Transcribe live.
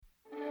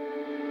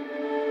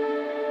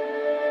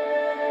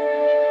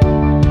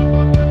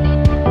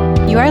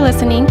You are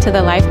listening to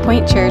the Life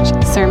Point Church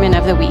Sermon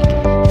of the Week.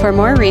 For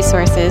more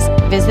resources,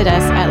 visit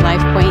us at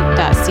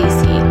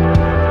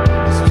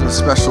lifepoint.cc. This is a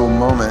special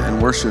moment in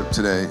worship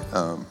today.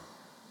 I'm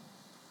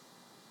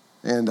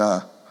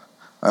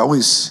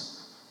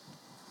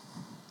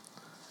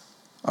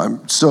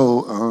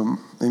so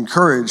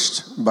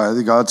encouraged by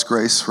the God's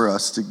grace for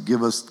us to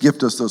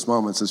gift us those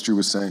moments, as Drew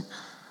was saying,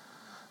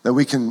 that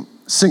we can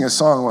sing a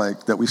song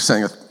like that we've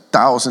sang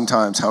 1,000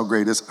 times, "How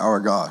Great Is Our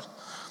God."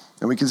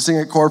 And we can sing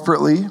it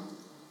corporately,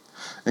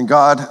 and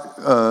God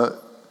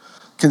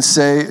is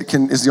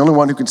the only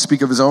one who can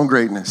speak of his own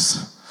greatness.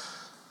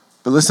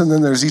 But listen,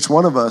 then there's each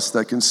one of us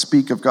that can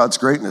speak of God's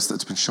greatness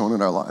that's been shown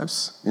in our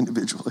lives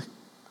individually.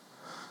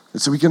 And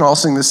so we can all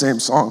sing the same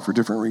song for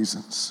different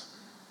reasons.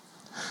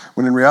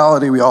 When in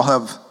reality, we all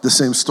have the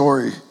same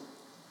story,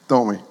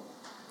 don't we?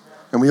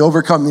 And we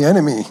overcome the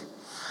enemy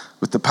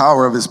with the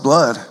power of his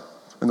blood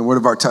and the word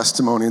of our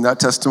testimony. And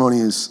that testimony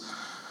is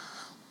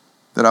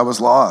that I was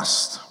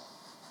lost,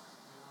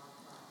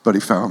 but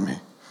he found me.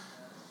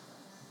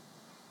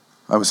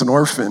 I was an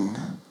orphan,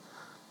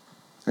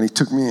 and he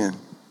took me in.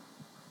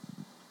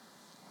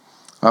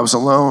 I was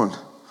alone,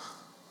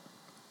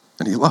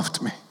 and he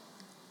loved me.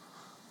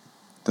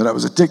 That I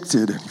was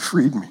addicted, and he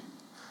freed me.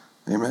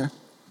 Amen?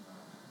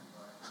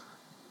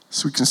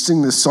 So we can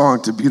sing this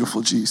song to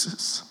beautiful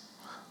Jesus,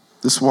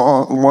 this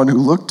one who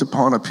looked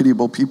upon a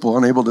pitiable people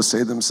unable to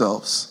save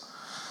themselves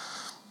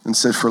and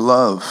said, for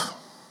love,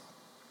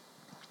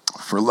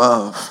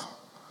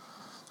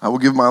 I will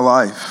give my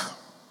life.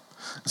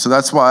 So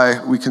that's why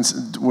we can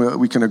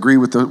agree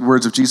with the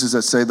words of Jesus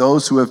that say,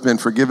 those who have been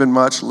forgiven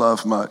much,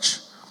 love much.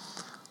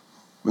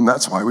 And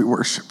that's why we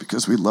worship,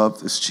 because we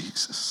love this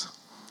Jesus.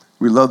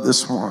 We love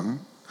this one.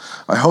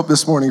 I hope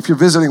this morning, if you're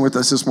visiting with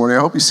us this morning, I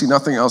hope you see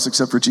nothing else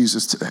except for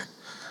Jesus today.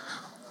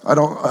 I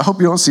hope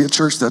you don't see a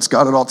church that's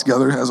got it all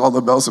together, has all the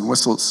bells and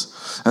whistles,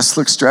 has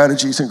slick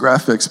strategies and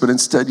graphics, but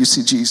instead you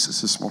see Jesus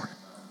this morning.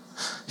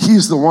 He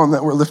is the one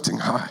that we're lifting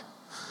high.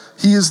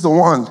 He is the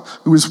one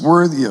who is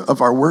worthy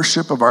of our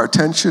worship, of our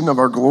attention, of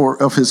our glory,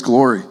 of his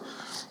glory.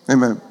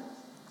 Amen.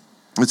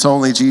 It's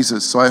only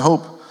Jesus. So I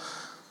hope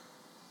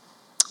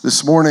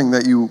this morning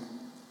that you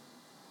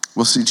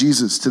will see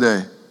Jesus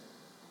today.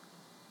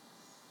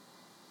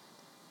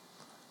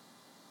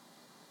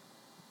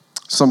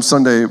 Some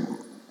Sunday,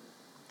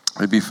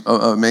 it'd be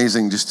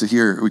amazing just to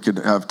hear. We could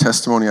have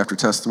testimony after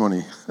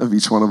testimony of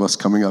each one of us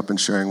coming up and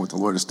sharing what the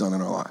Lord has done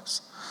in our lives.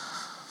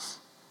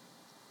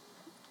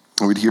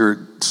 And we'd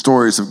hear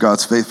stories of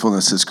God's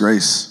faithfulness, his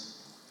grace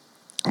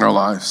in our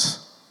lives.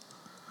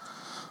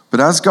 But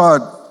as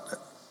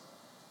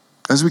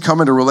we come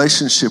into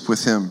relationship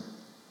with him,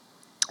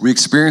 we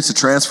experience the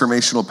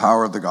transformational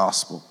power of the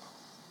gospel.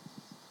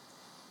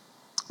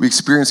 We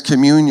experience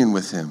communion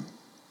with him.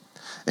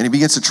 And he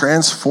begins to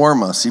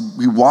transform us. He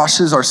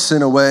washes our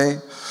sin away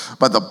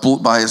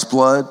by his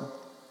blood.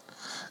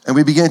 And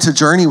we begin to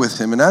journey with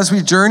him. And as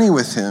we journey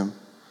with him,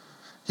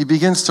 he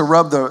begins to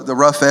rub the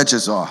rough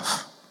edges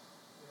off.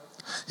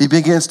 He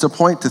begins to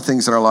point to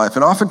things in our life.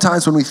 And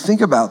oftentimes when we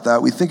think about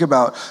that, we think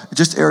about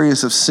just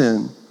areas of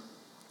sin,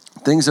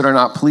 things that are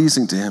not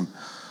pleasing to him.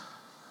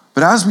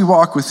 But as we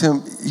walk with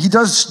him, he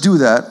does do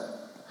that,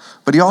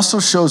 but he also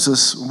shows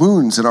us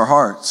wounds in our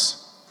hearts.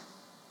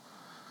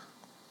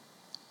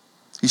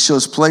 He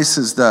shows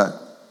places that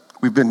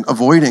we've been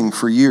avoiding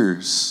for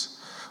years.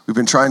 We've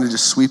been trying to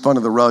just sweep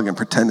under the rug and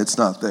pretend it's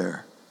not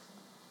there.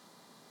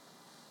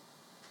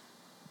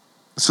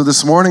 So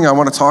this morning I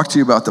want to talk to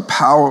you about the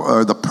power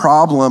or the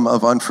problem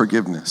of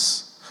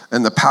unforgiveness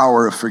and the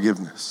power of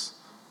forgiveness.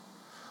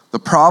 The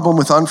problem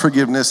with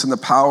unforgiveness and the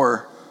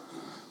power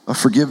of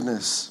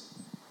forgiveness.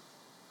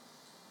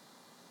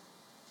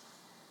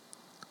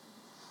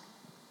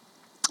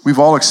 We've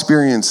all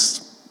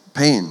experienced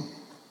pain.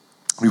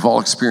 We've all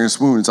experienced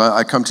wounds.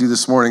 I come to you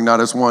this morning not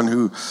as one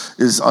who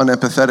is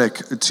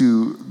unempathetic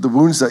to the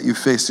wounds that you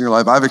faced in your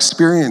life. I've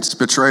experienced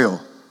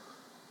betrayal.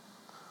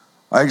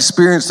 I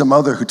experienced a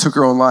mother who took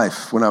her own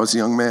life when I was a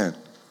young man.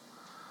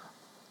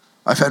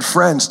 I've had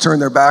friends turn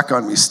their back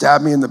on me,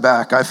 stab me in the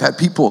back. I've had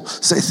people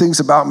say things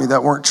about me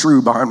that weren't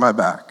true behind my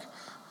back.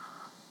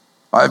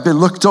 I've been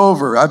looked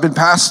over. I've been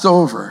passed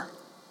over.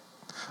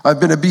 I've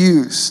been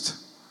abused.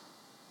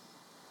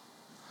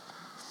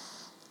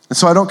 And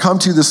so I don't come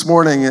to you this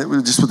morning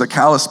just with a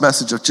callous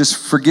message of just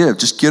forgive,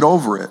 just get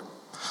over it,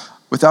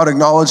 without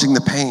acknowledging the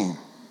pain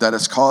that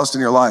it's caused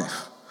in your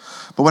life.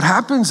 But what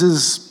happens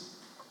is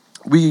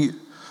we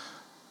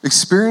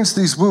experience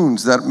these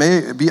wounds that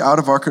may be out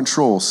of our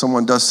control.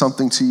 Someone does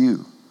something to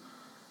you.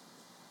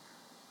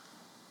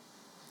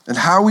 And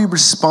how we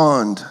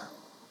respond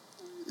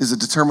is a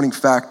determining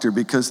factor,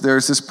 because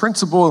there's this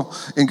principle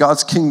in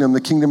God's kingdom,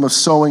 the kingdom of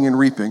sowing and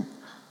reaping.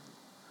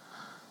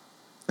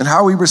 And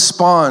how we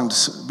respond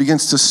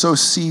begins to sow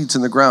seeds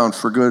in the ground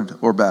for good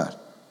or bad.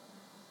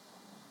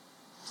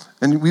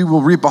 And we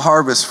will reap a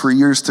harvest for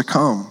years to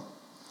come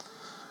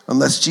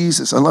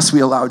unless we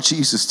allow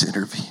Jesus to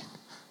intervene.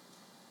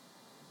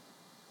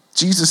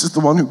 Jesus is the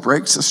one who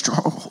breaks the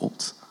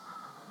strongholds.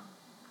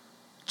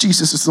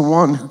 Jesus is the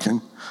one who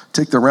can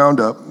take the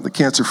Roundup, the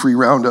cancer-free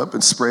Roundup,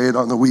 and spray it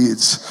on the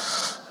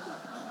weeds.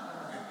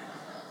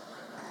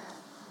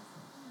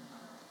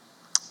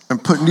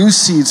 And put new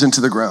seeds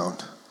into the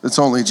ground. It's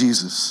only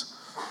Jesus.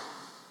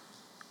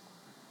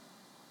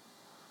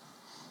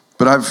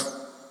 But I've,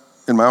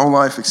 in my own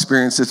life,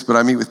 experienced this, but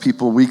I meet with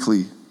people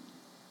weekly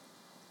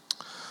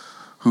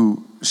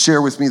who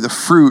share with me the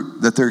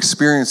fruit that they're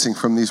experiencing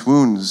from these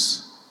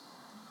wounds,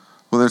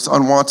 whether it's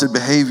unwanted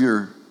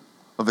behavior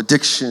of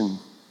addiction,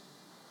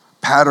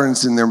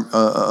 patterns in their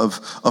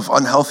of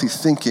unhealthy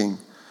thinking,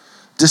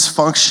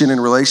 dysfunction in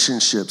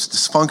relationships,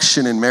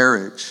 dysfunction in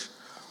marriage,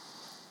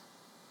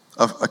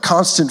 a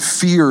constant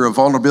fear of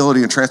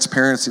vulnerability and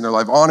transparency in their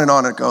life. On and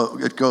on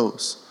it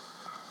goes.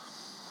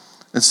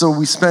 And so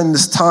we spend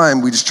this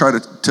time, we just try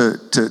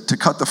to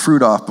cut the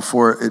fruit off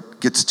before it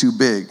gets too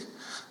big,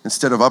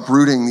 instead of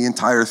uprooting the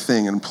entire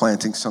thing and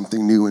planting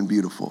something new and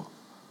beautiful.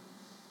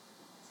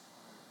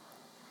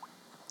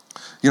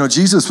 You know,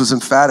 Jesus was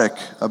emphatic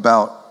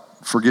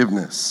about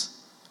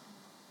forgiveness.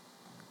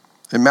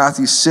 In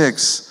Matthew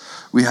 6,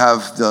 we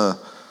have the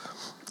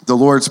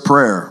Lord's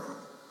Prayer,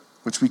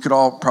 which we could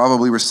all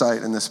probably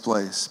recite in this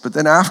place. But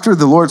then after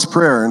the Lord's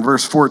Prayer, in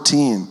verse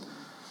 14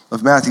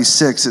 of Matthew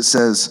 6, it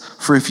says,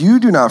 "For if you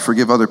do not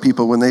forgive other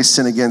people when they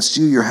sin against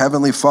you, your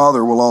heavenly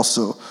Father will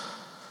also.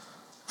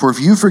 For if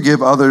you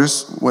forgive other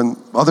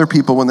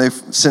people when they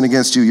sin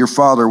against you, your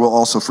Father will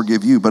also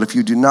forgive you. But if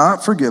you do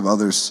not forgive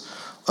others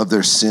of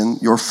their sin,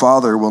 your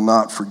Father will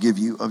not forgive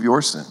you of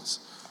your sins."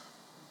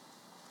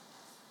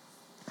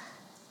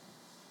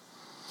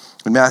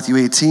 In Matthew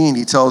 18,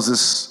 he tells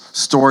this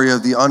story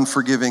of the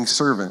unforgiving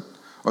servant,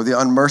 or the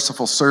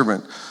unmerciful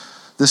servant.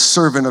 This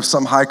servant of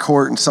some high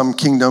court in some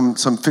kingdom,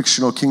 some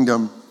fictional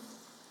kingdom,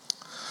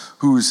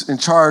 who's in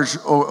charge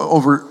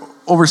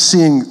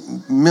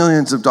overseeing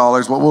millions of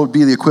dollars, what would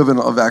be the equivalent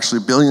of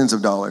actually billions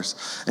of dollars.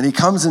 And he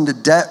comes into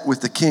debt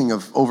with the king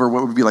of over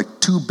what would be like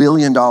 $2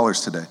 billion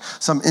today,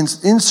 some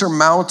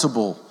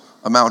insurmountable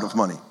amount of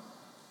money.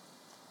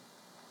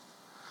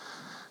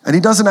 And he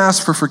doesn't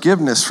ask for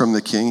forgiveness from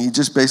the king. He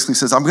just basically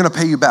says, I'm going to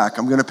pay you back.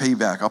 I'm going to pay you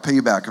back. I'll pay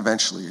you back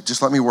eventually.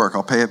 Just let me work.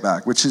 I'll pay it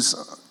back, which is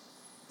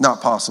not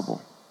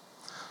possible.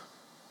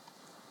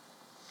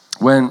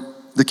 When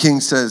the king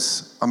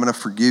says, I'm going to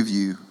forgive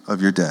you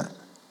of your debt.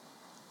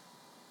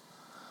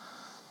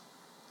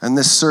 And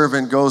this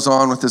servant goes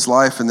on with his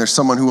life, and there's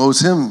someone who owes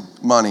him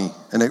money,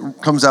 and it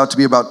comes out to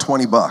be about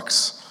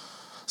 $20.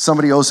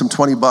 Somebody owes him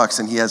 $20,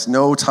 and he has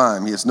no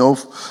time. He has no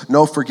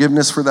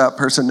forgiveness for that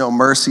person, no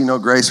mercy, no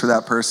grace for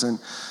that person.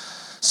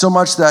 So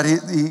much that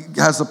he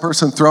has the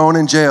person thrown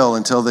in jail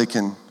until they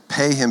can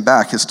pay him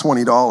back his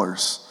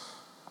 $20.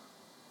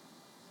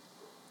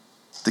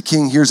 The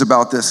king hears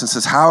about this and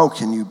says, how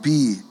can you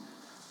be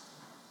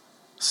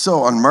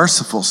so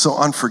unmerciful, so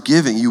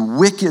unforgiving, you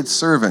wicked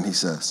servant, he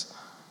says.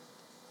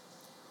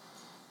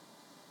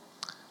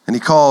 And he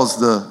calls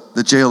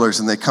the jailers,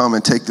 and they come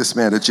and take this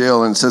man to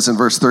jail. And it says in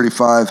verse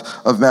 35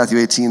 of Matthew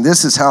 18,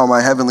 "This is how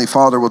my heavenly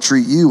Father will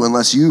treat you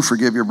unless you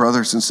forgive your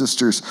brothers and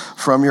sisters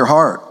from your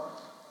heart."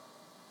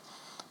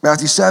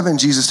 Matthew 7,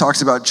 Jesus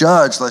talks about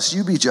judge lest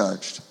you be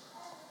judged.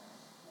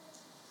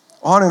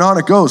 On and on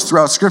it goes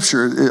throughout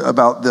Scripture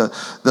about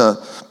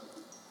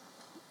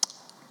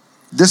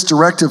this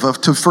directive of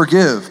to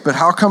forgive. But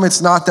how come it's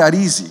not that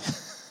easy?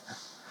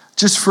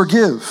 Just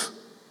forgive.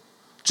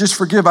 Just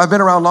forgive. I've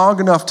been around long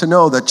enough to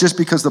know that just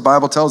because the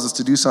Bible tells us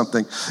to do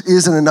something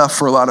isn't enough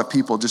for a lot of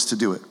people just to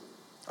do it.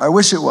 I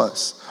wish it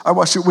was. I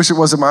wish it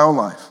was in my own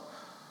life.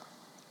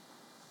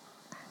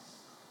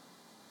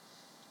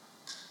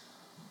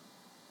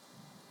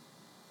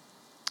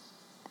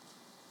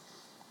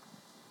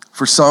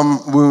 For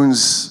some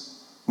wounds,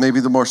 maybe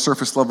the more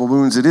surface level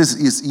wounds, it is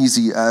as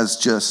easy as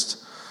just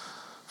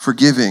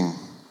forgiving.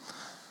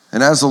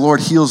 And as the Lord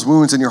heals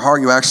wounds in your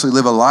heart, you actually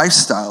live a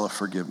lifestyle of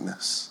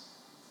forgiveness.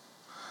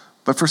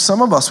 But for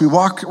some of us, we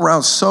walk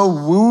around so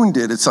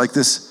wounded. It's like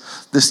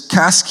this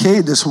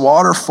cascade, this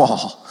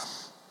waterfall.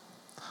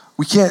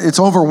 We can't, it's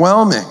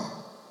overwhelming.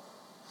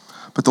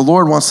 But the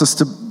Lord wants us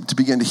to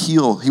begin to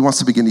heal. He wants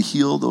to begin to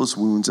heal those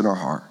wounds in our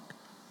heart.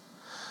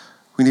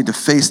 We need to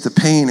face the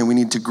pain, and we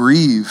need to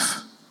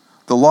grieve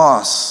the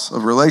loss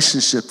of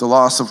relationship, the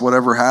loss of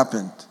whatever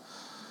happened,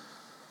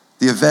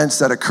 the events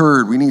that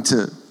occurred. We need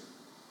to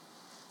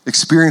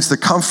experience the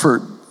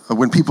comfort of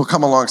when people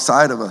come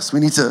alongside of us. We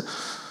need to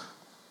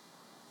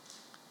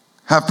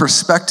have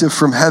perspective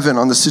from heaven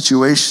on the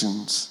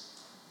situations.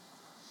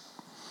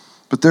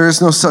 But there is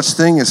no such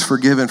thing as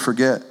forgive and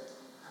forget.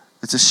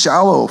 It's a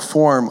shallow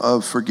form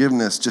of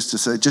forgiveness just to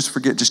say, just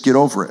forget, just get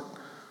over it.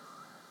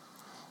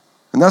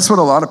 And that's what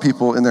a lot of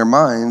people in their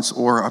minds,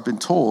 or I've been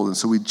told, and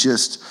so we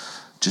just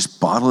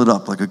bottle it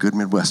up like a good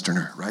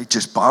Midwesterner, right?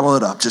 Just bottle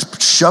it up,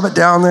 just shove it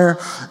down there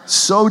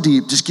so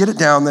deep, just get it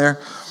down there.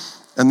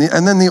 And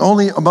then the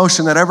only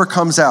emotion that ever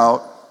comes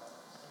out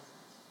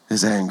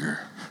is anger.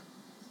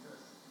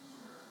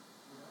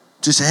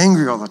 Just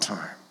angry all the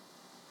time.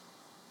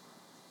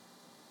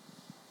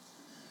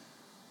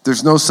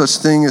 There's no such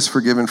thing as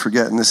forgive and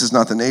forget, and this is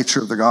not the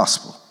nature of the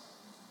gospel.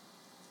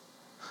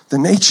 The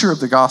nature of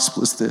the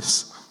gospel is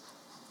this,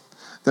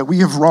 that we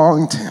have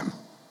wronged him,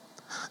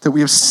 that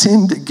we have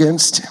sinned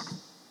against him,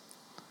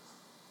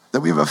 that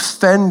we have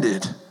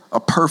offended a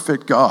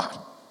perfect God.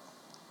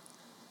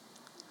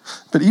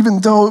 But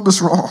even though it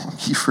was wrong,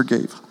 he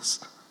forgave us.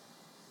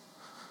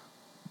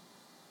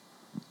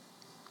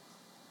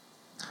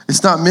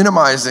 It's not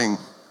minimizing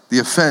the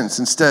offense.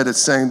 Instead,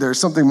 it's saying there's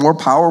something more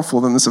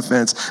powerful than this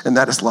offense, and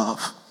that is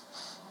love.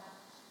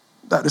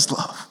 That is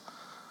love.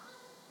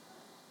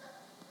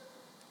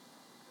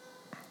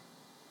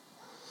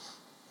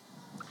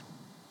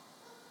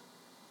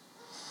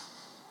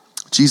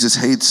 Jesus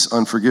hates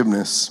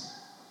unforgiveness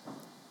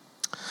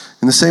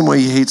in the same way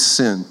he hates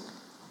sin.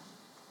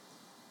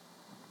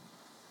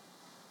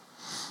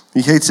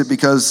 He hates it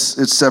because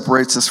it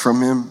separates us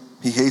from him.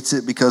 He hates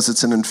it because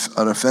it's an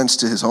offense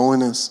to his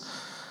holiness.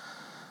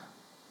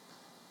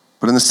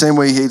 But in the same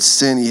way he hates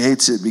sin, he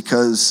hates it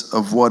because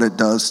of what it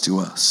does to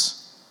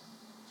us.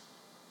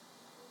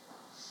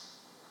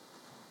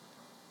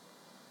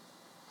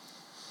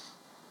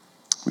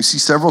 We see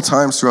several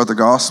times throughout the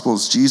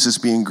Gospels Jesus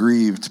being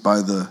grieved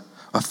by the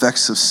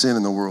effects of sin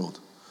in the world.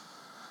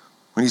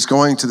 When he's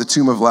going to the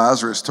tomb of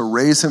Lazarus to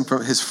raise him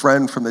from his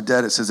friend from the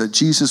dead, it says that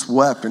Jesus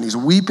wept, and he's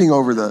weeping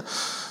over the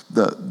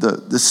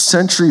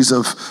centuries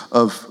of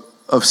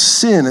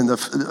sin and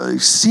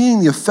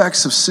seeing the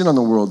effects of sin on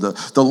the world,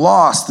 the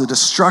loss, the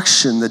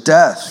destruction, the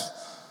death.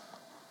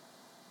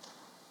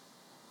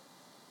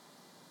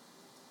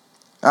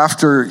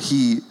 After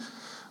he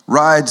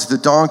rides the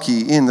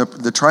donkey in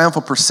the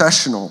triumphal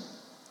processional,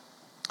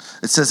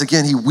 it says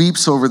again, he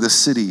weeps over the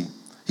city.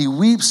 He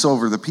weeps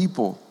over the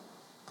people.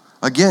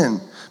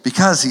 Again,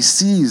 because he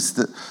sees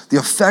the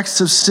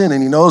effects of sin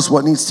and he knows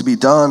what needs to be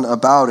done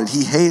about it.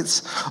 He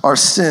hates our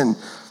sin.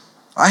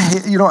 I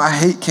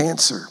hate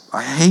cancer.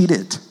 I hate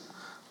it.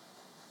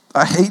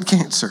 I hate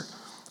cancer.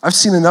 I've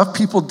seen enough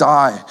people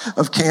die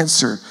of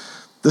cancer.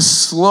 The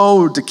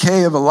slow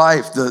decay of a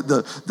life,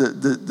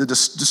 the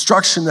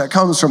destruction that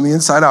comes from the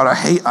inside out. I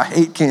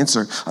hate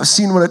cancer. I've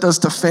seen what it does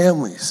to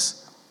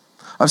families.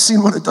 I've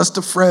seen what it does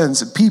to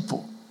friends and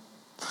people.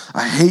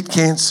 I hate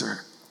cancer.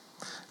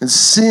 And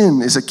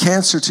sin is a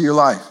cancer to your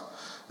life.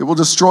 It will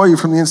destroy you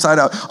from the inside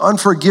out.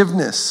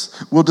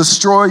 Unforgiveness will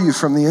destroy you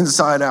from the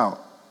inside out.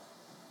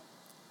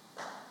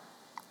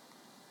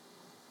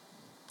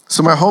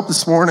 So my hope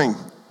this morning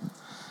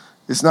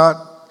is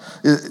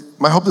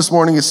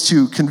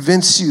to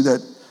convince you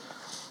that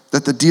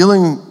the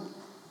dealing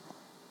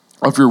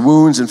of your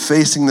wounds and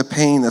facing the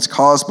pain that's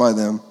caused by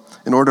them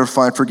in order to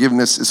find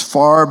forgiveness is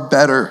far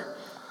better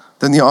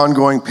than the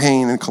ongoing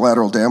pain and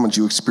collateral damage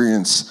you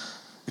experience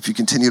if you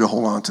continue to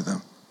hold on to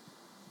them.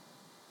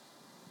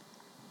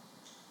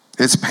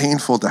 It's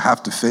painful to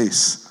have to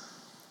face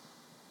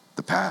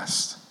the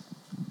past.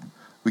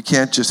 We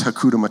can't just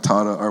Hakuna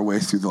Matata our way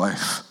through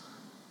life.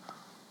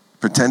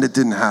 Pretend it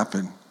didn't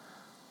happen.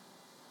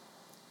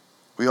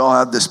 We all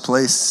have this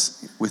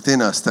place within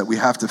us that we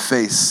have to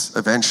face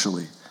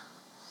eventually.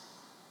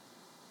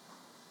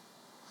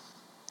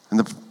 And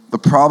the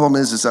problem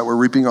is that we're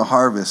reaping a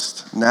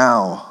harvest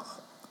now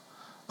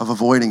of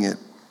avoiding it.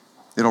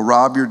 It'll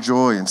rob your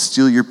joy and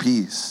steal your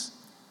peace.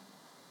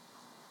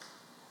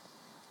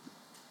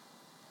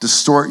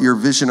 Distort your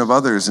vision of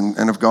others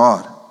and of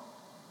God.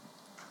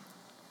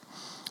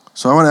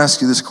 So I want to ask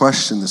you this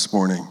question this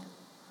morning.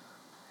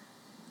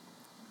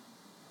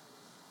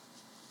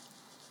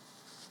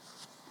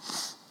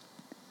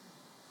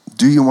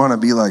 Do you want to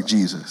be like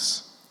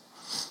Jesus?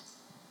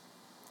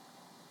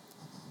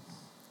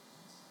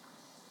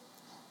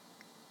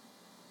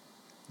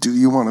 Do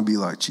you want to be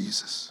like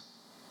Jesus?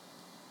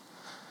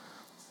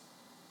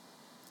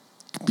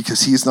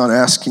 Because he's not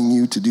asking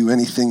you to do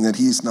anything that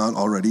he's not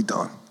already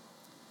done.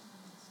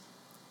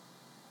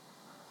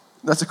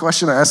 That's a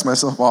question I ask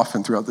myself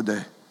often throughout the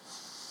day.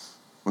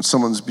 When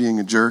someone's being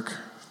a jerk,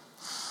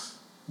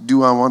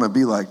 do I want to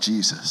be like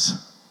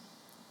Jesus?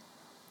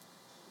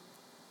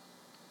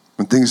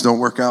 When things don't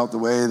work out the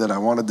way that I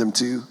wanted them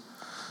to,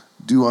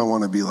 do I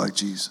want to be like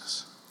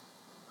Jesus?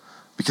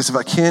 Because if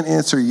I can't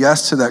answer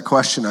yes to that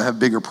question, I have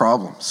bigger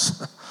problems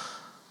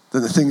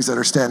than the things that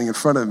are standing in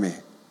front of me.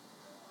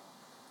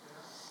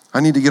 I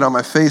need to get on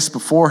my face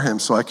before him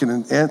so I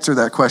can answer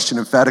that question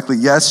emphatically.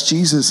 Yes,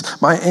 Jesus,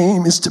 my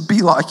aim is to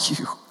be like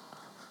you.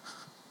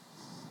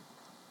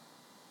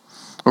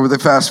 Over the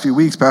past few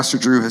weeks, Pastor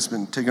Drew has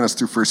been taking us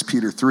through 1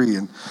 Peter 3.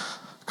 And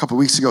a couple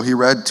weeks ago, he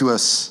read to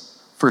us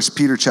 1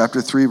 Peter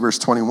chapter 3, verse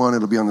 21.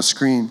 It'll be on the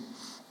screen.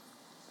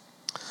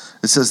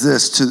 It says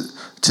this,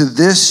 to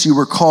this you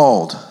were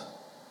called,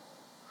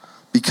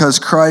 because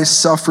Christ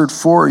suffered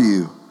for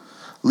you,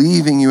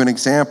 leaving you an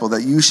example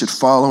that you should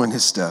follow in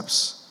his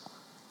steps.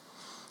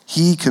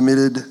 He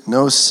committed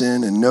no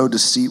sin, and no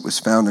deceit was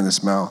found in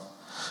his mouth.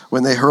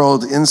 When they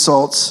hurled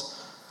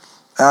insults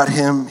at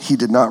him, he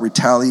did not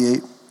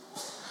retaliate.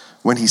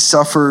 When he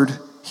suffered,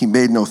 he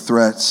made no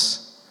threats.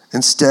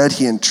 Instead,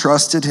 he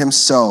entrusted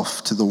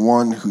himself to the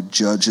one who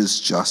judges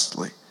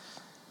justly.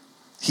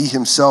 He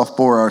himself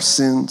bore our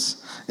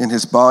sins in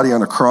his body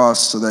on a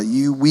cross so that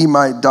we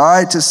might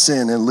die to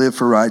sin and live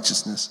for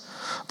righteousness.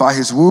 By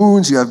his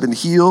wounds you have been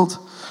healed,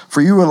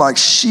 for you were like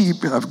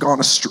sheep and have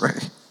gone astray.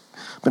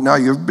 But now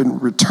you have been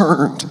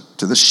returned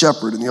to the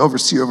shepherd and the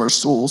overseer of our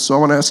souls. So I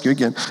want to ask you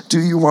again, do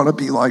you want to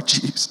be like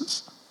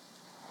Jesus?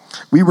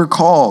 We are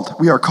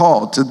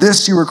called. To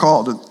this you were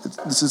called.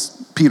 This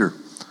is Peter.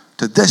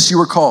 To this you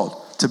were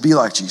called, to be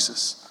like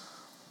Jesus.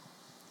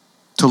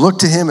 To look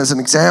to him as an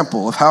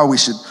example of how we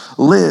should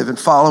live and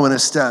follow in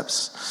his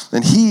steps.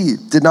 And he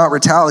did not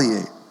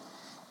retaliate,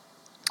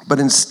 but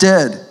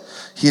instead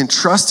he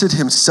entrusted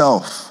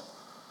himself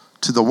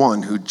to the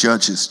one who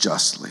judges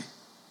justly.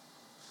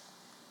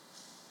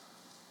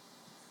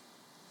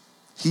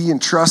 He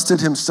entrusted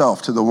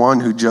himself to the one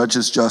who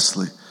judges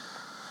justly.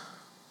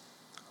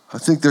 I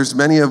think there's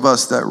many of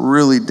us that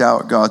really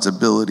doubt God's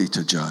ability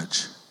to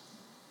judge.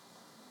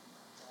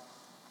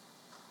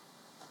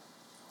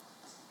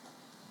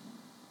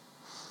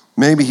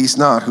 Maybe he's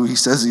not who he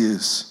says he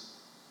is.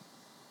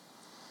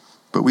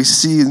 But we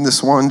see in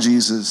this one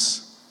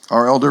Jesus,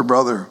 our elder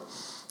brother,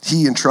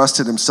 he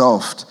entrusted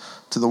himself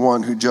to the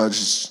one who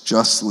judges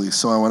justly.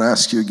 So I want to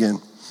ask you again,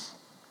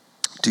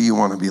 do you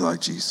want to be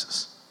like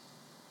Jesus?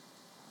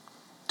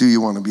 Do you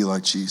want to be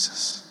like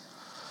Jesus?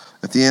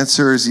 If the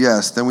answer is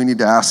yes, then we need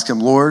to ask him,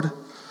 Lord,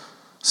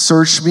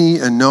 search me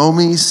and know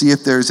me, see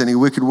if there's any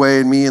wicked way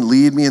in me and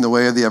lead me in the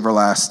way of the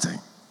everlasting.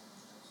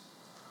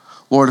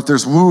 Lord, if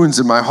there's wounds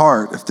in my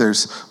heart, if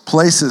there's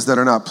places that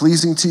are not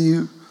pleasing to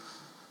you,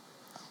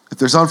 if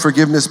there's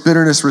unforgiveness,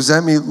 bitterness,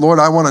 resentment, Lord,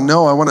 I want to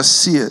know, I want to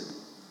see it.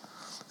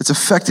 It's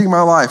affecting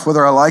my life,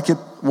 whether I like it,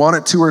 want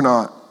it to or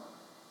not.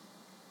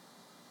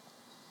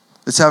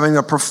 It's having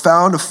a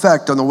profound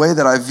effect on the way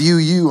that I view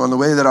you, on the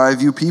way that I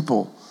view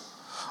people,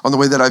 on the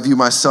way that I view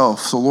myself.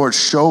 So Lord,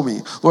 show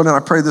me. Lord, and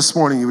I pray this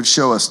morning you would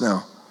show us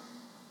now.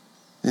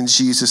 In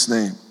Jesus'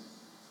 name.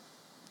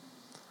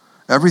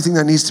 Everything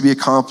that needs to be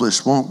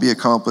accomplished won't be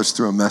accomplished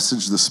through a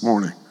message this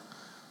morning.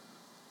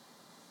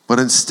 But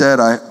instead,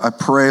 I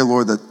pray,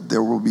 Lord, that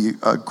there will be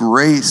a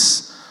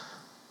grace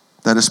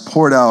that is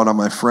poured out on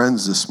my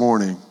friends this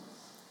morning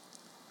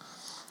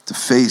to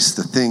face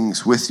the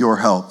things with your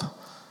help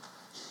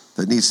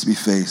that needs to be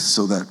faced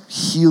so that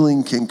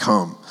healing can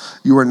come.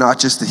 You are not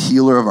just the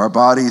healer of our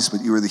bodies,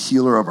 but you are the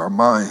healer of our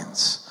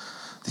minds,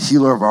 the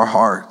healer of our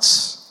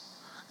hearts.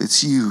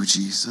 It's you,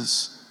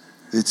 Jesus.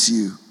 It's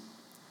you.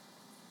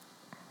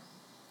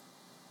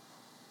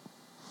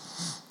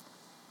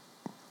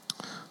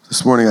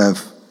 This morning I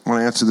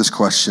want to answer this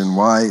question: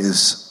 why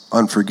is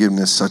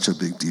unforgiveness such a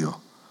big deal?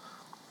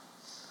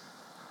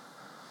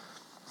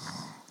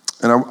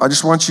 And I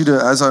just want you to,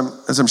 as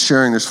I'm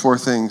sharing, there's 4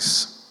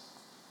 things.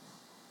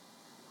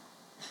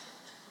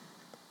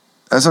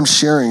 As I'm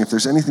sharing, if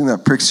there's anything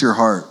that pricks your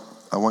heart,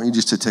 I want you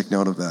just to take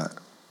note of that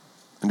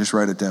and just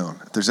write it down.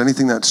 If there's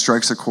anything that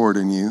strikes a chord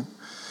in you,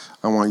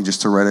 I want you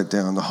just to write it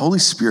down. The Holy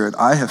Spirit,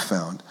 I have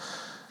found,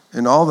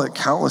 in all the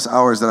countless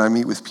hours that I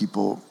meet with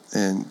people,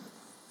 and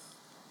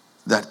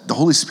that the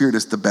Holy Spirit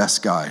is the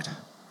best guide.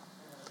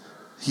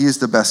 He is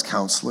the best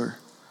counselor.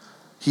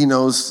 He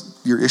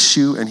knows your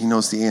issue and he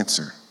knows the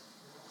answer.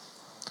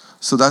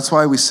 So that's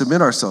why we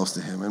submit ourselves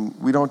to him, and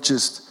we don't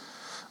just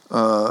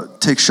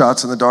take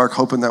shots in the dark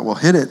hoping that we'll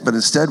hit it, but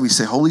instead we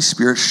say, Holy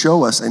Spirit,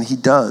 show us, and he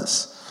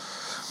does.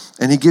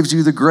 And he gives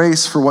you the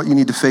grace for what you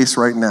need to face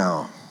right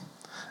now.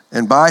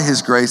 And by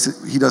his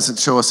grace, he doesn't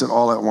show us it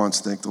all at once,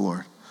 thank the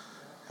Lord.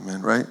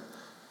 Amen, right?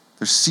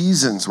 There's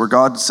seasons where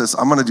God says,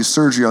 I'm going to do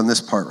surgery on this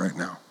part right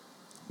now.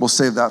 We'll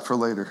save that for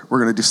later. We're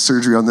going to do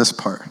surgery on this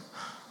part.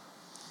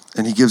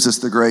 And he gives us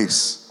the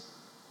grace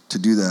to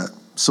do that.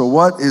 So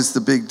what is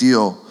the big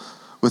deal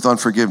with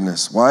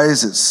unforgiveness? Why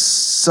is it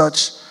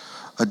such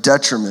a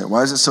detriment?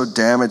 Why is it so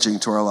damaging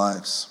to our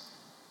lives?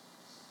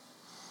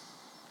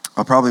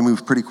 I'll probably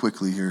move pretty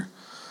quickly here.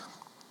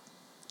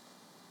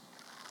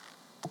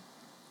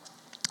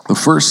 The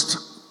first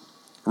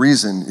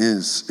reason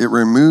is it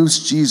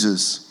removes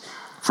Jesus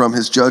from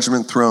his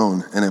judgment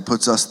throne, and it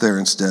puts us there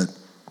instead.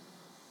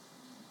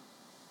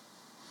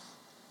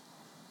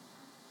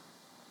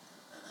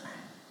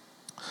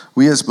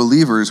 We as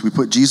believers, we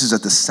put Jesus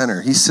at the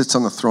center. He sits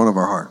on the throne of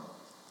our heart.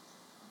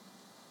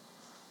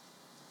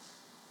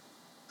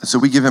 And so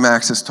we give him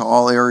access to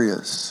all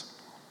areas.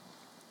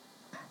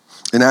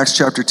 In Acts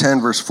chapter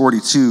 10, verse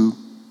 42,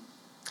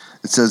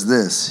 it says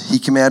this: he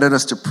commanded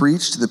us to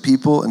preach to the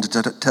people and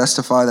to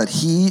testify that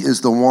he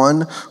is the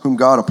one whom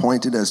God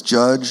appointed as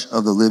judge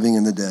of the living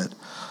and the dead.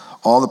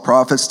 All the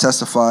prophets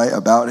testify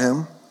about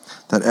him,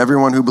 that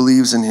everyone who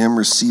believes in him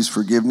receives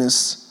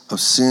forgiveness of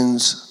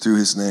sins through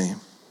his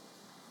name.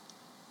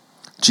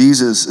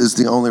 Jesus is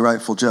the only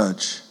rightful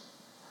judge.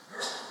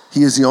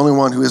 He is the only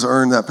one who has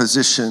earned that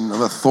position of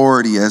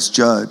authority as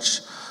judge,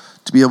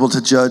 to be able to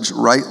judge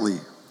rightly.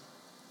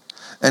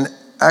 And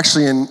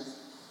actually in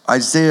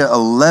Isaiah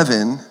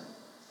 11,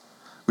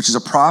 which is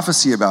a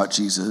prophecy about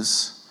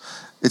Jesus,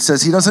 it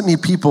says he doesn't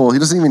need people, he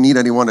doesn't even need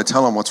anyone to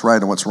tell him what's right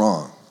and what's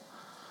wrong.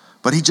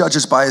 But he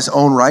judges by his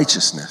own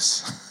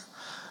righteousness,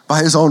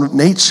 by his own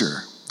nature.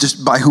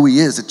 Just by who he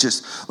is, it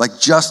just, like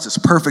justice,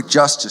 perfect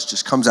justice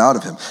just comes out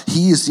of him.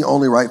 He is the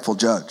only rightful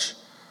judge.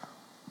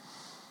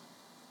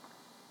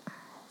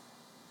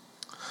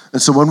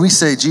 And so when we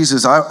say,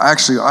 Jesus, I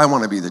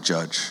want to be the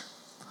judge.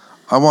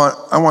 I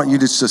want you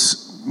to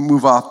just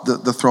move off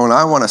the throne.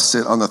 I want to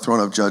sit on the throne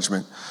of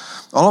judgment.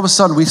 All of a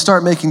sudden, we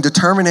start making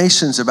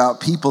determinations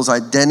about people's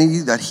identity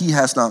that he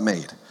has not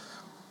made.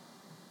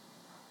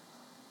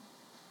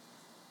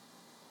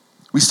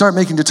 We start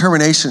making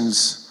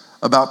determinations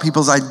about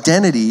people's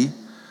identity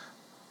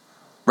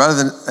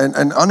rather than,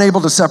 and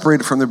unable to separate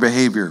it from their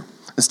behavior.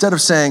 Instead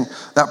of saying,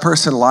 that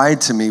person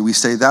lied to me, we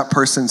say, that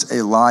person's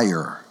a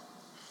liar.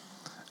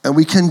 And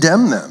we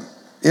condemn them.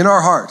 In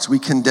our hearts, we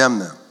condemn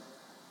them.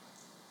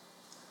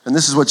 And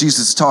this is what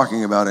Jesus is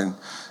talking about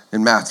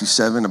in Matthew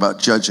 7 about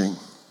judging.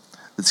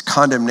 It's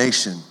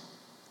condemnation.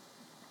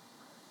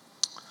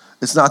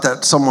 It's not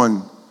that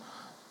someone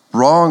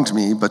wronged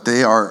me, but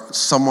they are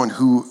someone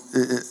who,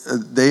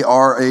 they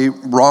are a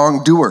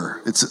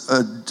wrongdoer. It's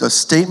a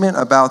statement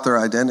about their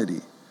identity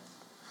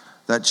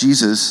that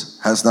Jesus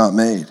has not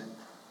made.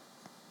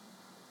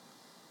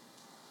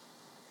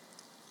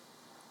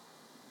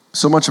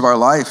 So much of our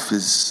life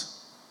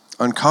is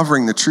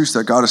uncovering the truths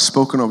that God has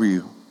spoken over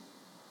you,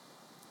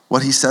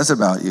 what he says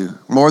about you,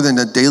 more than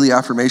the daily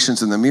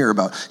affirmations in the mirror,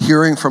 about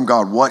hearing from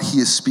God what he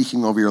is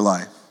speaking over your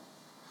life.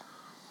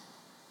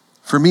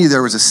 For me,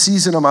 there was a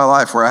season of my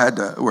life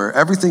where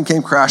everything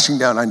came crashing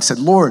down. I said,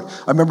 Lord,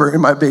 I remember in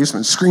my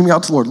basement screaming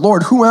out to the Lord,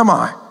 Lord, who am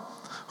I?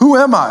 Who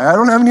am I? I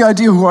don't have any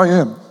idea who I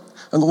am.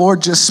 And the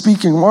Lord just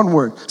speaking one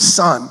word,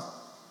 son.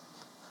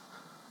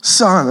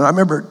 Son. And I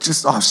remember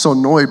I was so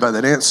annoyed by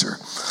that answer.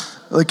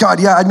 Like, God,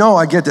 yeah, I know,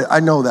 I get that. I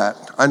know that.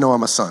 I know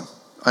I'm a son.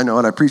 I know,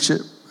 and I preach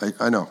it.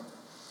 I know.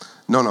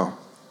 No,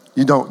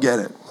 you don't get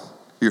it.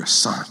 You're a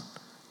son.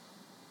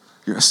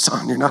 You're a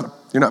son. You're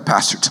not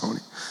Pastor Tony.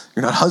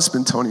 You're not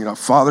husband Tony. You're not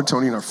father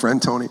Tony. You're not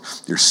friend Tony.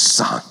 You're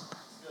son.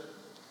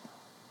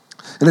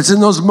 And it's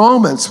in those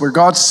moments where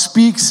God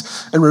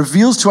speaks and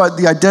reveals to us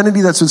the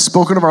identity that's been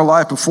spoken of our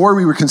life before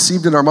we were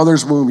conceived in our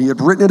mother's womb. He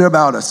had written it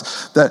about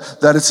us,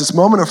 that it's this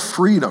moment of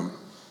freedom.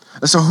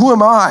 And so who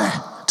am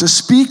I to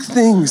speak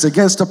things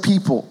against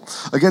people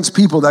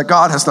that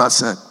God has not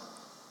said,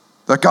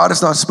 that God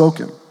has not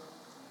spoken?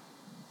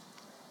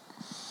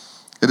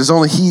 It is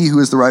only he who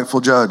is the rightful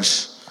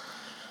judge.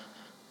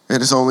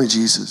 It is only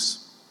Jesus.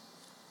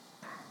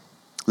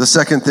 The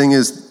second thing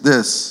is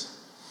this.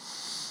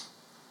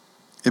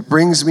 It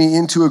brings me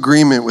into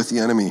agreement with the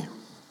enemy.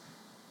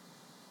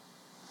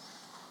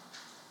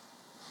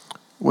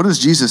 What does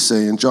Jesus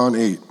say in John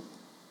 8?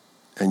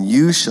 And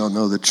you shall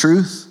know the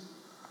truth,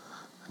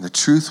 and the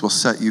truth will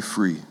set you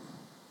free.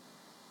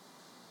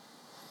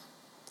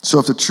 So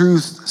if the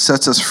truth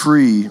sets us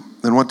free,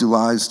 then what do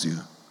lies do?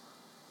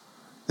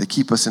 They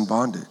keep us in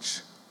bondage.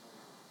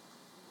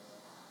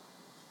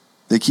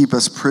 They keep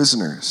us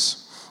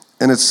prisoners.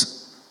 And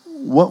it's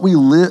what we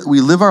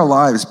live our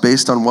lives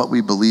based on what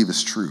we believe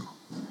is true.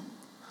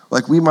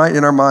 Like we might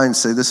in our minds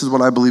say, this is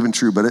what I believe in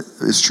true, but it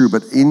is true.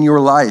 But in your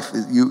life,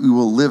 you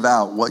will live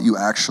out what you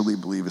actually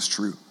believe is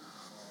true.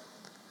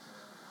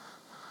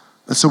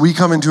 And so we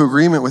come into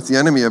agreement with the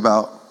enemy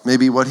about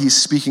maybe what he's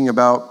speaking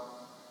about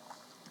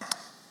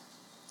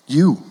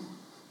you.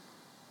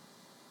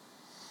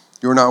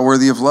 You're not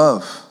worthy of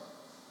love.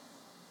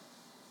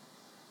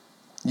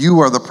 You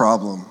are the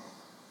problem.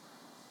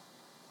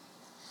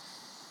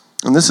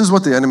 And this is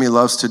what the enemy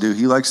loves to do.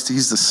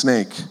 He's the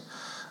snake.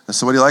 And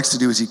so what he likes to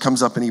do is he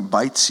comes up and he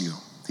bites you.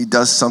 He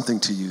does something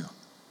to you.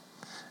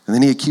 And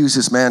then he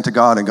accuses man to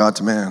God and God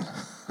to man.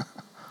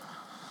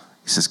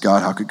 He says,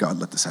 God, how could God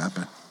let this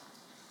happen?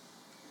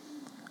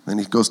 Then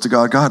he goes to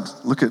God, God,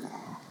 look at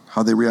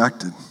how they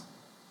reacted.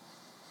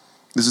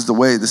 This is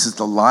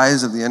the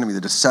lies of the enemy,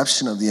 the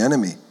deception of the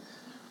enemy.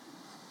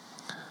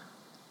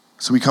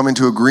 So we come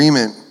into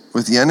agreement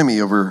with the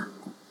enemy over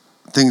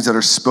things that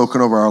are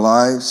spoken over our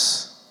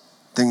lives,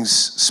 things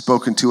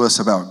spoken to us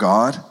about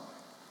God.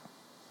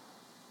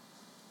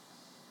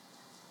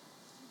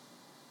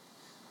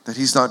 That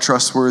he's not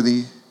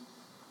trustworthy.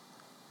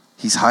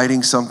 He's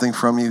hiding something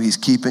from you. He's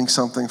keeping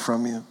something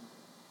from you.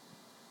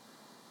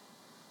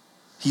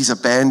 He's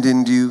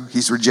abandoned you.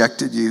 He's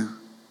rejected you.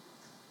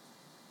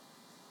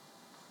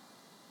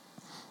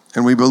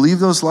 And we believe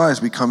those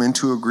lies. We come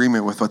into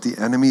agreement with what the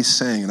enemy's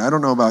saying. And I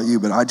don't know about you,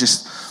 but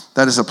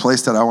that is a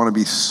place that I want to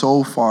be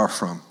so far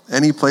from.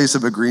 Any place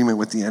of agreement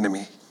with the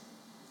enemy.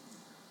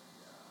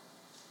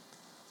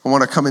 I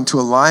want to come into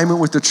alignment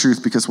with the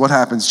truth, because what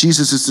happens?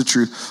 Jesus is the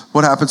truth.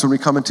 What happens when we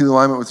come into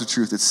alignment with the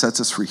truth? It sets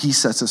us free. He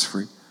sets us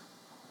free.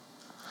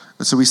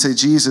 And so we say,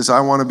 Jesus, I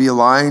want to be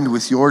aligned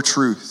with your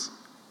truth.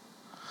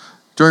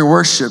 During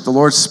worship, the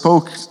Lord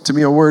spoke to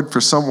me a word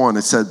for someone.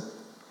 He said,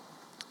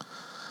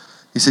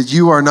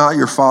 you are not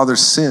your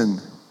father's sin.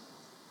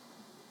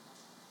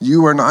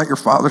 You are not your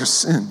father's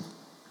sin.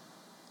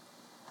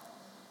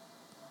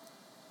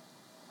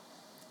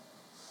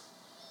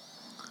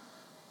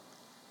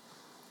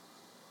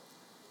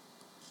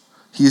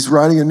 He is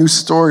writing a new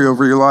story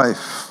over your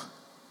life.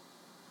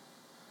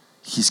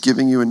 He's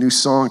giving you a new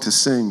song to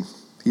sing.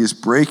 He is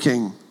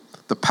breaking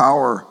the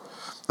power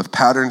of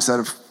patterns that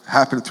have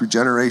happened through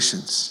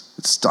generations.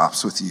 It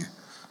stops with you.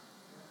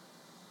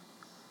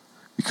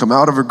 We come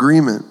out of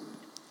agreement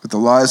with the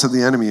lies of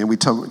the enemy, and we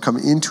come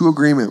into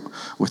agreement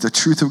with the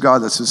truth of God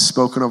that's been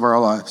spoken over our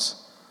lives.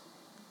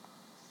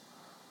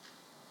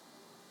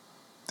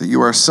 That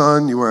you are a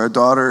son, you are a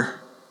daughter,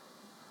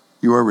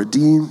 you are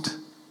redeemed,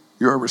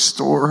 you are a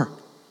restorer.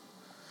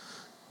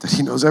 That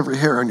he knows every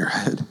hair on your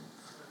head.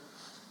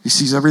 He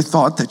sees every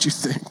thought that you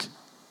think.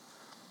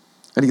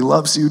 And he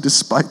loves you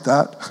despite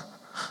that.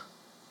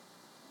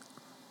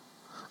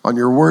 On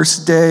your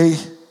worst day,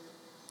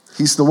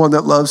 he's the one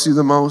that loves you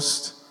the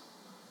most.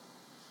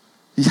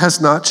 He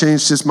has not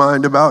changed his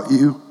mind about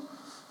you.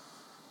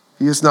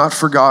 He has not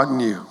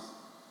forgotten you.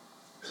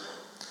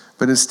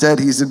 But instead,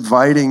 he's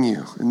inviting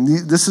you. And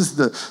this is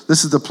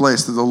the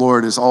place that the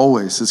Lord is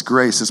always, his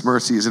grace, his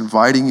mercy is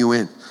inviting you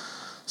in.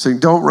 Saying,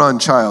 don't run,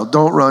 child.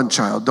 Don't run,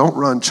 child. Don't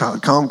run,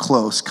 child. Come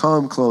close.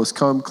 Come close.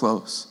 Come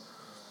close.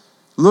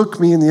 Look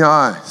me in the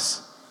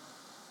eyes.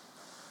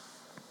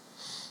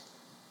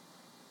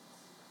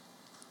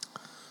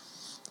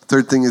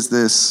 Third thing is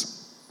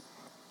this.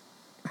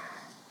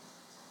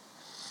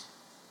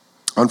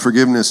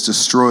 Unforgiveness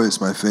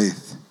destroys my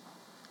faith.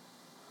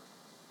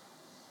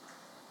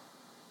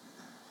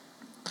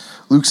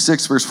 Luke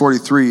 6, verse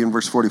 43 and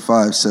verse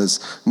 45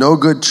 says, no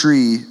good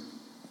tree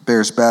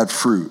bears bad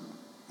fruit,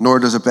 nor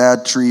does a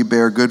bad tree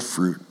bear good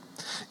fruit.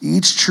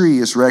 Each tree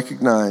is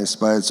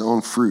recognized by its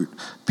own fruit.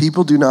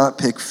 People do not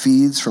pick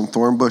figs from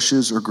thorn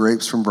bushes or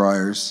grapes from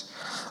briars.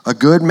 A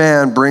good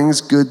man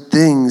brings good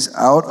things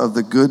out of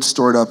the good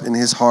stored up in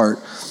his heart.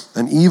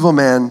 An evil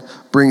man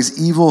brings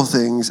evil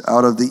things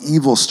out of the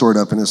evil stored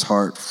up in his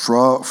heart.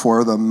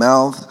 For the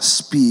mouth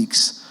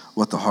speaks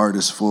what the heart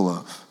is full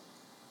of.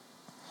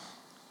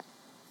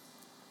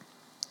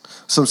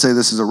 Some say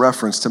this is a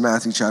reference to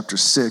Matthew chapter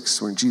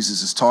 6, when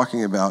Jesus is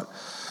talking about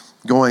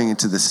going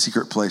into the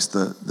secret place,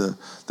 the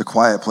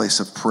quiet place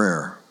of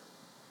prayer.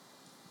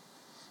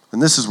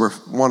 And this is where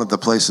one of the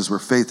places where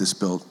faith is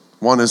built.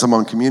 One is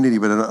among community,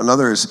 but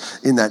another is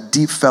in that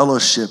deep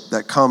fellowship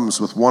that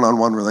comes with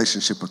one-on-one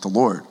relationship with the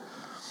Lord.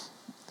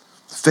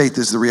 Faith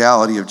is the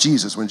reality of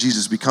Jesus. When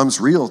Jesus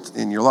becomes real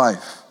in your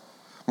life,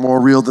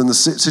 more real than the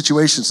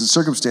situations and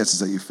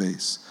circumstances that you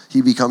face,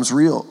 he becomes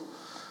real.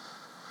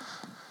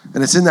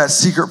 And it's in that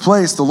secret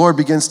place the Lord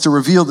begins to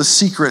reveal the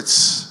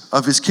secrets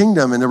of his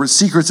kingdom and the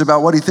secrets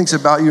about what he thinks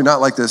about you,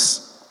 not like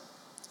this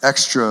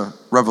extra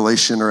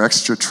revelation or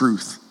extra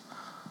truth,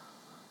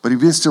 but he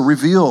begins to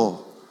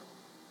reveal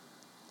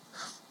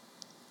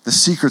the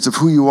secrets of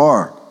who you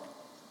are.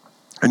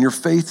 And your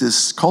faith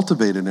is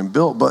cultivated and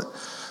built. But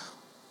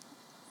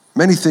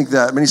many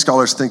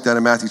scholars think that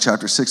in Matthew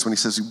chapter 6, when he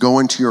says go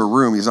into your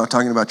room, he's not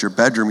talking about your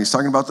bedroom, he's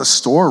talking about the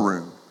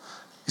storeroom.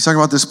 He's talking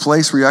about this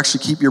place where you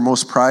actually keep your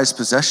most prized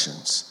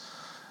possessions.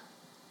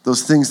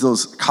 Those things,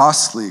 those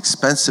costly,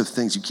 expensive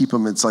things, you keep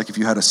them. It's like if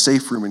you had a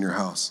safe room in your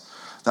house.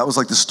 That was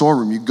like the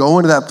storeroom. You go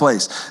into that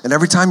place, and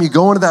every time you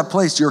go into that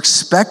place, you're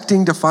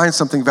expecting to find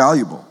something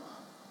valuable.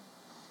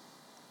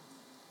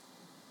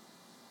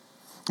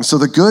 And so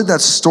the good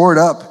that's stored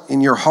up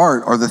in your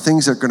heart are the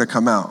things that are going to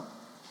come out.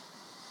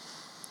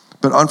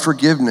 But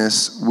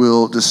unforgiveness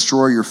will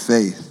destroy your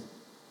faith.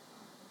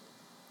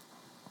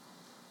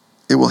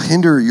 It will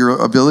hinder your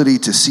ability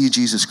to see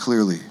Jesus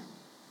clearly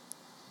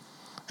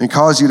and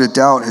cause you to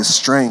doubt his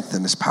strength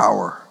and his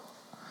power,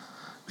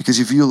 because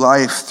you view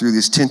life through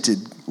these tinted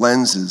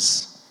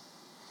lenses.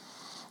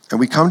 And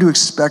we come to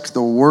expect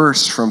the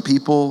worst from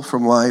people,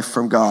 from life,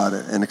 from God,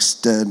 and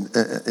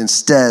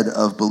instead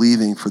of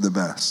believing for the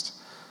best.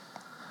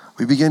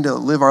 We begin to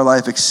live our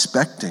life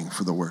expecting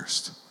for the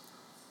worst.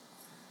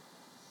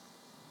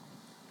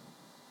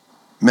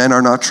 Men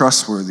are not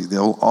trustworthy.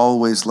 They'll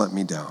always let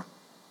me down.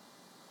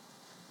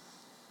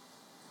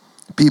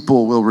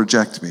 People will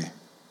reject me.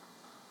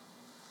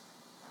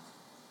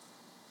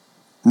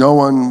 No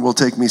one will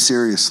take me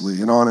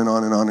seriously, and on and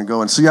on and on and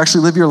go. And so you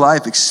actually live your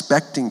life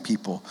expecting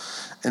people.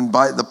 And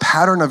by the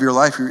pattern of your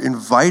life, you're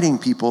inviting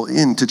people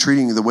into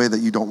treating you the way that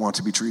you don't want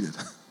to be treated.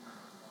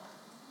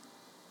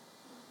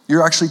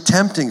 You're actually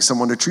tempting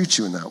someone to treat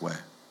you in that way.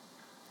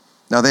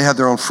 Now, they have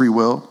their own free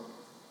will,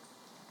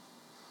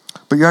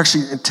 but you're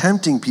actually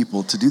tempting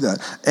people to do that.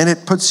 And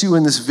it puts you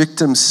in this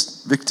victim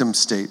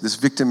state, this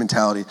victim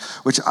mentality,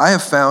 which I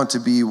have found to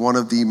be one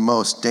of the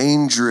most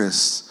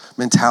dangerous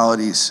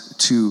mentalities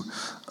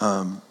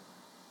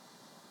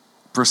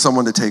for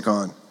someone to take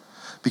on,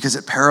 because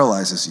it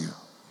paralyzes you.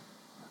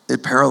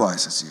 It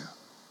paralyzes you.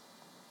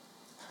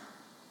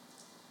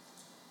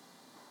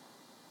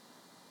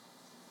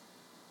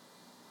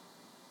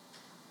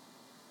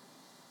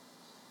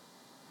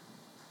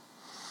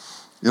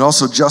 It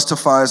also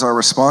justifies our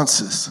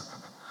responses.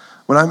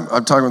 When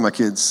I'm talking with my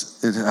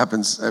kids, it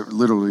happens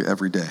literally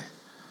every day.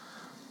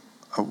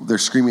 They're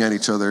screaming at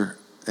each other,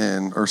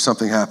 or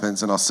something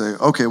happens, and I'll say,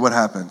 okay, what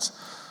happens?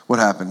 What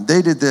happened?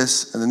 They did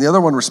this, and then the other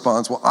one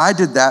responds, well, I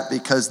did that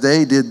because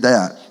they did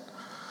that.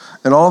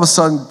 And all of a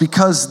sudden,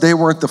 because they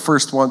weren't the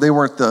first one, they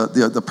weren't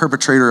the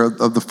perpetrator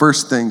of the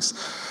first things,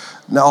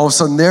 now all of a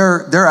sudden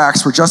their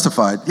acts were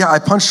justified. Yeah, I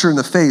punched her in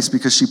the face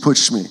because she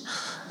pushed me.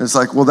 And it's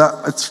like,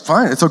 well, it's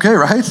fine. It's okay,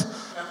 right?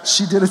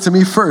 She did it to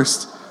me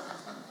first.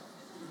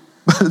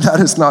 But that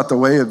is not the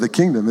way of the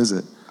kingdom, is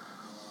it?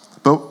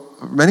 But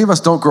many of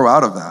us don't grow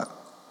out of that.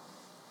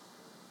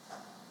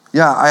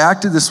 Yeah, I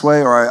acted this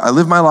way, or I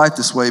live my life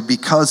this way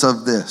because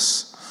of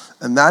this.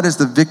 And that is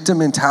the victim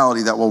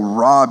mentality that will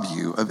rob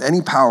you of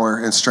any power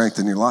and strength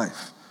in your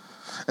life.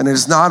 And it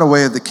is not a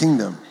way of the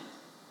kingdom.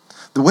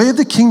 The way of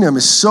the kingdom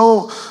is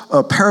so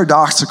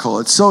paradoxical.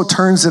 It so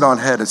turns it on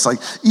head. It's like,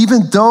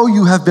 even though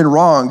you have been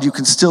wronged, you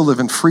can still live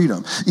in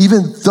freedom.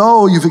 Even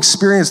though you've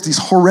experienced these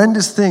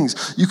horrendous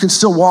things, you can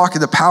still walk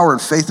in the power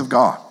and faith of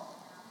God.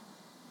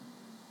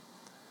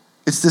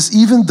 It's this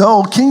even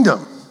though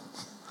kingdom.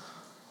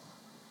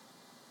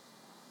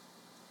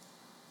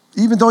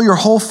 Even though your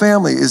whole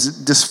family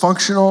is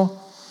dysfunctional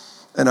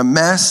and a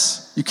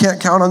mess, you can't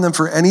count on them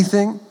for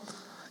anything,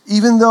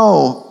 even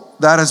though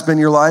that has been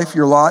your life,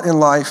 your lot in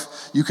life,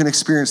 you can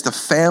experience the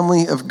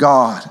family of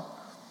God.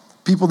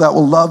 People that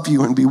will love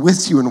you and be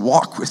with you and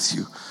walk with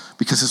you.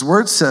 Because his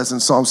word says in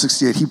Psalm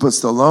 68, he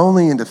puts the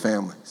lonely into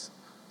families.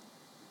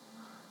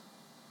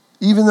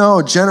 Even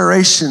though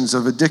generations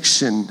of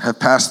addiction have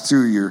passed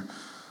through your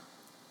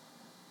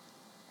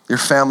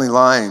family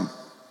line,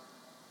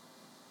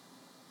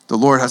 the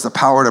Lord has the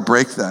power to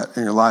break that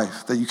in your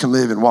life, that you can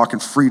live and walk in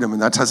freedom,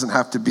 and that doesn't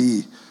have to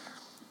be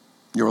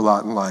your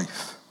lot in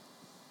life.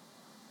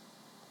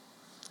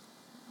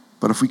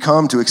 But if we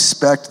come to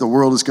expect the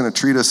world is going to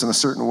treat us in a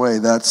certain way,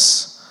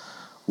 that's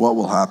what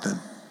will happen.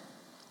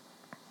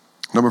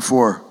 Number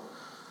 4,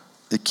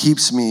 it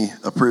keeps me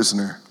a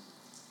prisoner.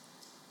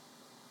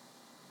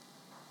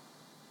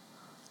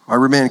 I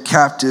remain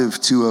captive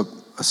to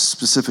a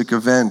specific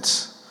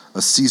event,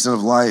 a season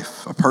of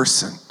life, a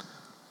person.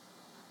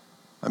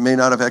 I may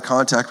not have had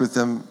contact with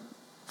them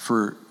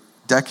for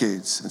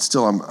decades, and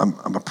still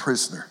I'm a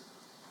prisoner.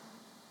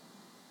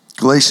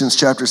 Galatians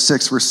chapter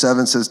 6, verse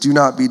 7 says, "Do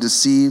not be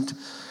deceived.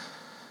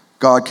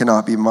 God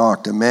cannot be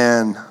mocked. A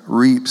man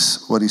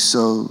reaps what he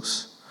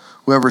sows.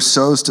 Whoever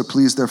sows to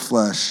please their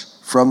flesh,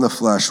 from the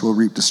flesh will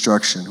reap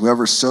destruction.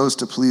 Whoever sows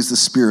to please the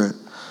Spirit,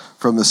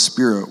 from the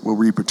Spirit will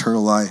reap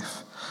eternal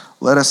life.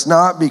 Let us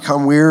not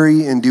become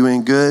weary in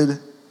doing good,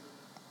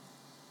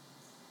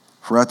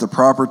 for at the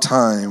proper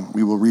time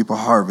we will reap a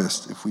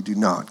harvest if we do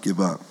not give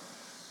up."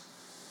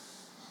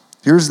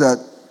 Here's that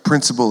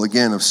principle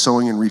again of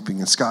sowing and reaping.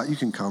 And Scott, you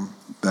can come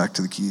back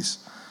to the keys.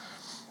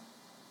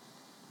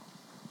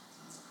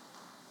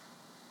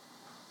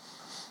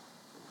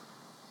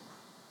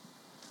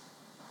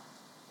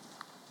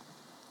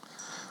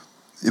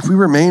 If we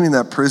remain in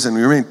that prison,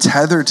 we remain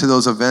tethered to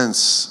those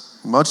events,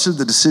 much of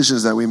the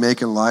decisions that we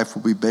make in life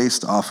will be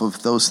based off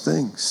of those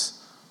things.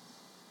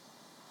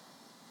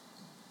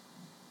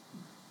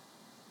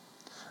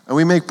 And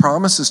we make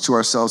promises to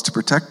ourselves to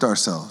protect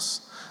ourselves.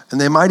 And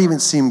they might even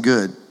seem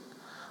good.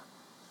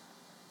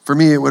 For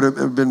me, it would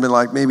have been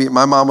like, maybe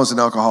my mom was an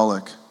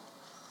alcoholic.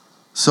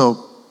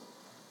 So,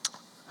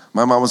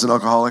 my mom was an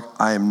alcoholic.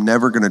 I am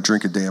never going to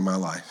drink a day in my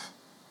life.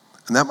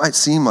 And that might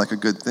seem like a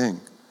good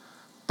thing.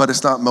 But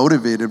it's not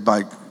motivated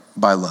by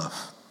love.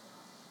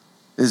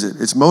 Is it?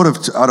 It's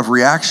motivated out of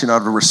reaction,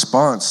 out of a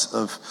response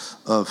of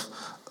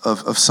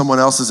someone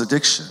else's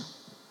addiction.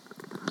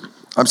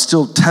 I'm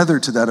still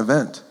tethered to that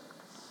event.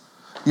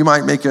 You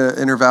might make an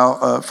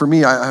intervow. For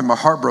me, I had my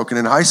heart broken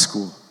in high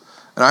school.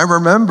 And I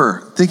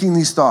remember thinking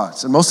these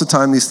thoughts. And most of the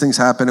time, these things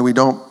happen and we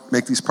don't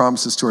make these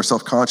promises to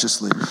ourselves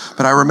consciously.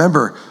 But I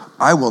remember,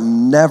 I will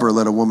never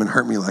let a woman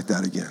hurt me like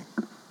that again.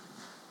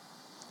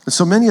 And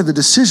so many of the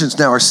decisions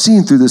now are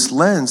seen through this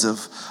lens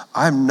of,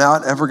 I'm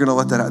not ever going to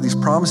let that out. These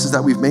promises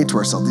that we've made to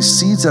ourselves, these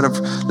seeds that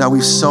have now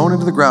we've sown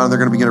into the ground, and they're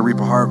going to begin to reap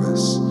a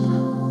harvest.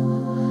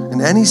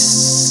 And any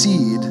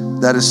seed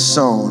that is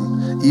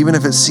sown, even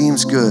if it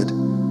seems good,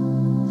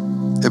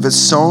 if it's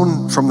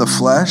sown from the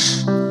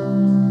flesh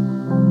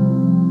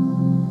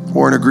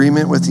or in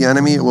agreement with the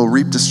enemy, it will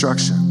reap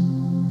destruction.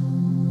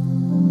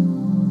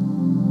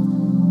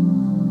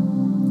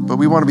 But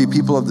we want to be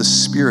people of the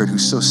Spirit who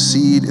sow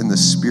seed in the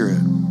Spirit,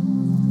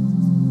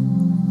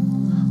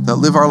 that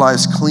live our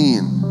lives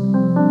clean.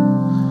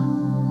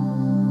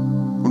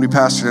 When we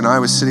pastored in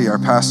Iowa City, our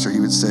pastor, he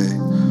would say,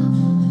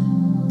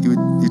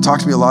 he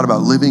talked to me a lot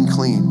about living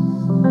clean.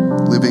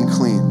 Living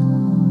clean.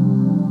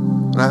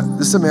 And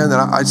this is a man that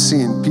I'd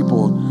seen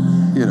people,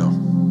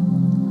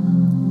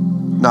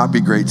 not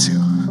be great to.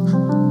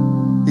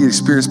 He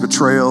experienced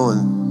betrayal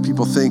and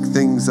people think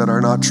things that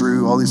are not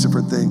true, all these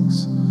different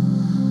things.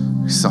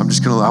 He said,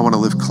 I want to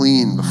live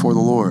clean before the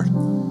Lord.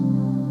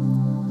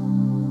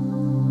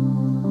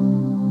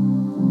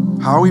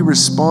 How we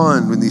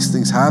respond when these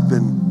things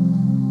happen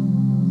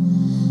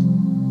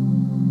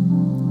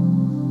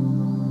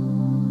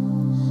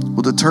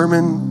will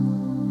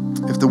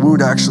determine if the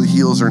wound actually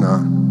heals or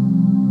not.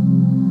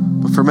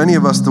 But for many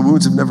of us, the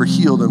wounds have never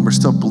healed and we're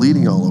still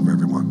bleeding all over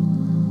everyone.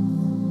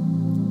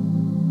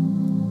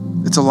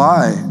 It's a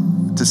lie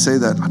to say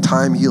that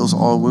time heals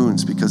all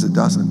wounds, because it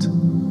doesn't.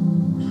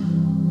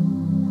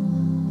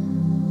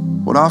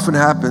 What often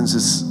happens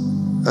is,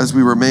 as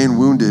we remain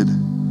wounded,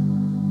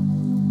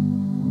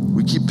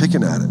 we keep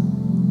picking at it.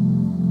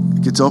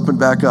 It gets opened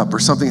back up, or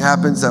something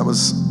happens that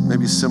was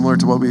maybe similar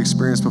to what we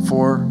experienced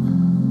before,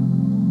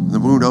 and the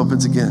wound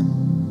opens again.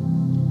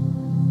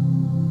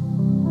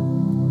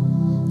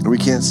 And we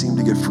can't seem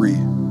to get free.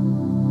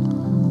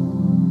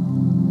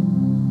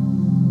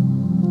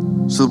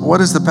 So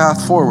what is the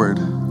path forward?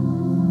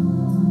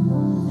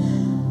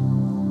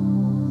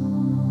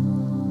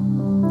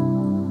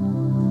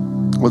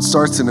 Well, it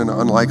starts in an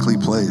unlikely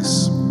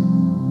place.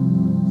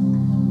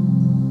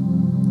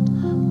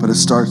 But it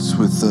starts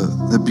with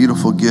the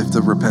beautiful gift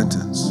of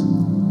repentance.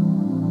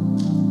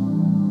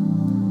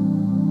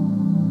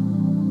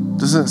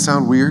 Doesn't it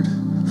sound weird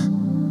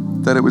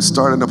that it would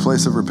start in a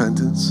place of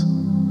repentance?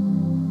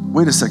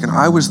 Wait a second,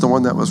 I was the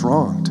one that was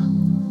wronged.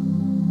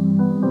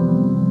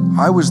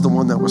 I was the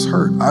one that was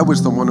hurt. I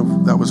was the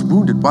one that was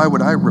wounded. Why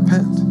would I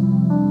repent?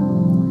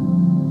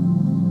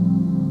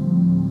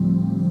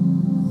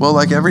 Well,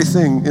 like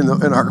everything in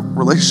our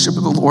relationship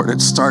with the Lord,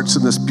 it starts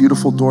in this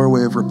beautiful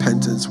doorway of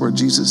repentance where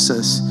Jesus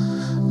says,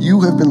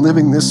 you have been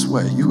living this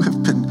way. You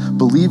have been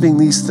believing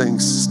these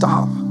things.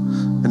 Stop.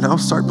 And now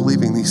start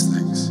believing these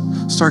things.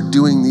 Start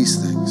doing these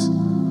things.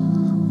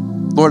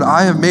 Lord,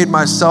 I have made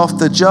myself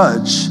the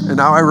judge, and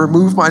now I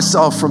remove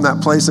myself from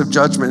that place of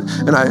judgment,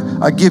 and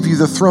I give you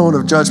the throne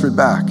of judgment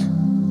back.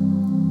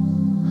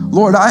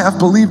 Lord, I have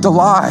believed a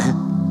lie.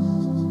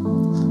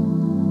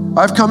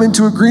 I've come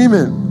into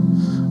agreement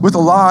with a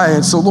lie,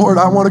 and so Lord,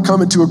 I want to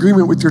come into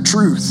agreement with your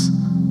truth.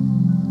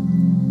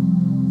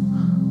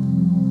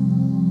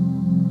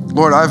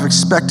 Lord, I've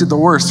expected the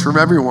worst from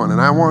everyone, and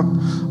I want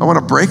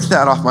to break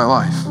that off my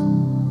life.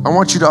 I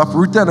want you to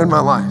uproot that in my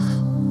life,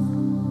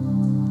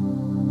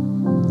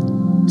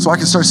 so I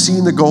can start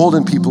seeing the gold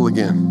in people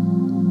again.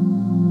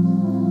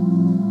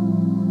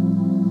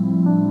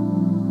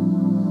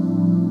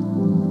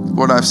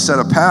 Lord, I've set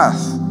a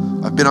path.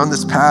 I've been on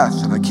this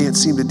path and I can't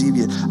seem to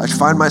deviate. I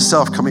find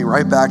myself coming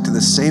right back to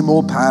the same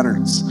old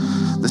patterns,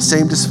 the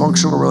same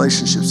dysfunctional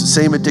relationships, the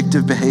same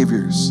addictive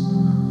behaviors.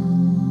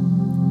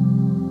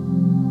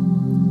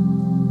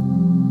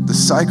 The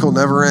cycle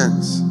never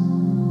ends.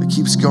 It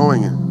keeps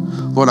going.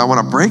 Lord, I want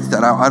to break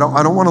that. I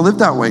don't want to live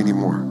that way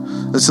anymore.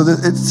 And so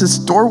it's this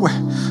doorway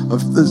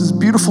of this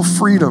beautiful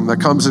freedom that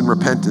comes in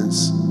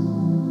repentance.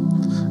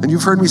 And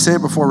you've heard me say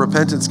it before,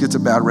 repentance gets a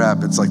bad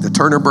rap. It's like the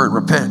Turner Burnt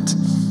repent.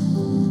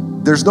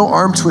 There's no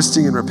arm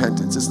twisting in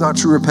repentance. It's not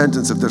true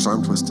repentance if there's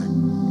arm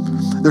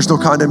twisting. There's no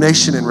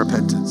condemnation in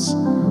repentance.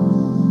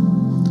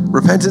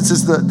 Repentance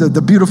is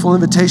the beautiful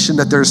invitation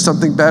that there's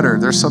something better,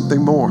 there's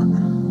something more.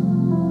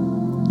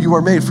 You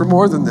are made for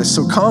more than this,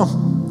 so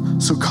come.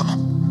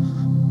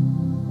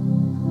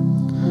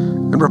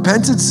 And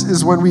repentance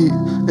is when we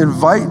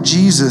invite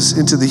Jesus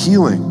into the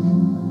healing,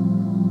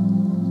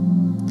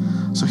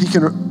 so he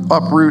can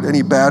uproot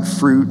any bad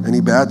fruit,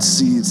 any bad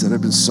seeds that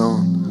have been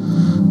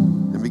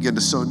sown, and begin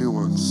to sow new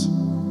ones.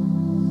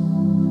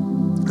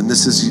 And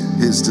this is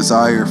his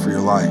desire for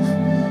your life.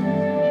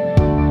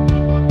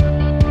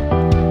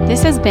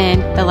 This has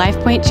been the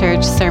LifePoint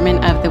Church Sermon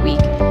of the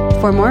Week.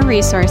 For more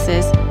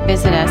resources,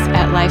 visit us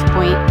at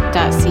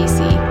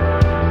lifepoint.cc.